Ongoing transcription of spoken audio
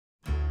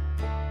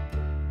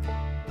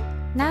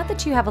Now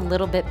that you have a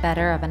little bit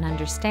better of an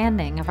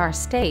understanding of our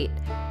state,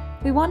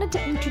 we wanted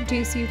to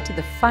introduce you to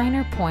the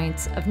finer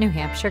points of New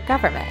Hampshire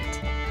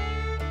government.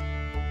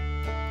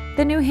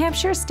 The New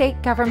Hampshire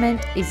state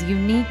government is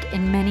unique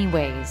in many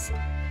ways.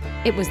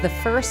 It was the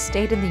first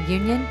state in the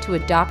Union to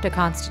adopt a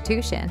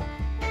constitution.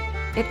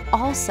 It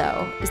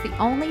also is the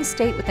only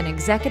state with an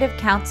executive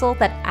council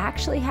that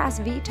actually has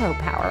veto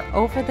power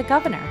over the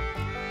governor.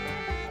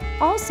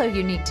 Also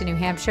unique to New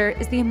Hampshire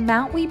is the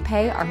amount we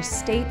pay our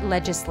state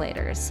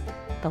legislators,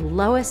 the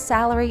lowest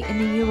salary in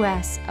the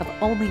U.S. of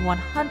only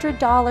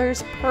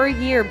 $100 per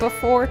year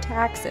before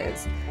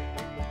taxes.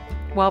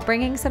 While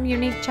bringing some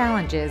unique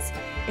challenges,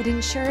 it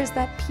ensures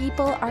that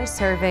people are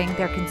serving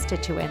their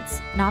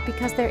constituents, not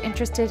because they're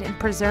interested in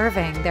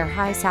preserving their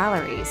high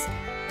salaries.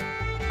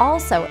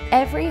 Also,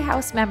 every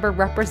House member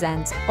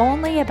represents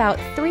only about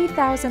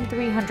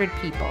 3,300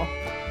 people,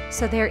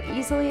 so they're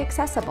easily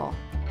accessible.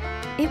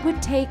 It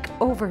would take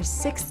over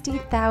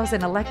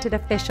 60,000 elected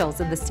officials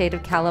in the state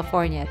of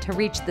California to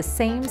reach the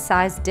same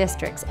size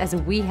districts as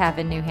we have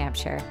in New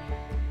Hampshire.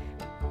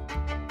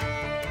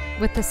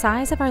 With the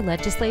size of our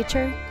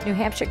legislature, New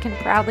Hampshire can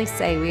proudly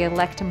say we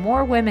elect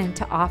more women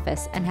to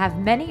office and have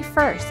many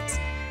firsts,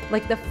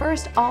 like the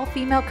first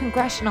all-female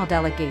congressional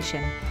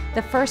delegation,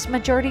 the first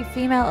majority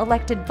female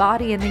elected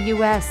body in the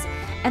U.S.,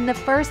 and the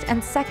first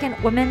and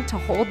second women to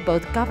hold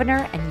both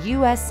governor and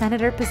U.S.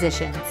 senator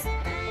positions.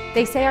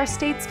 They say our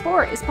state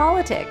sport is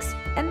politics,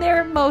 and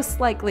they're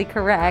most likely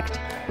correct.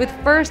 With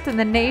first in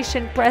the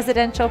nation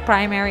presidential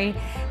primary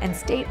and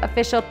state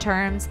official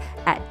terms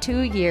at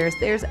 2 years,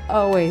 there's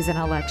always an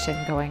election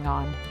going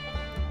on.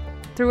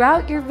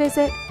 Throughout your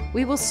visit,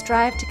 we will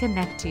strive to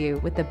connect you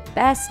with the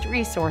best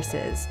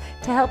resources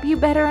to help you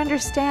better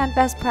understand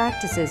best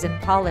practices in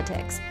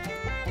politics.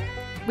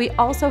 We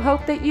also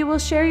hope that you will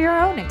share your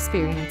own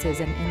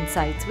experiences and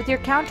insights with your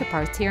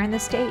counterparts here in the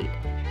state.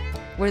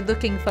 We're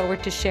looking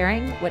forward to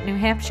sharing what New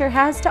Hampshire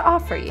has to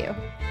offer you.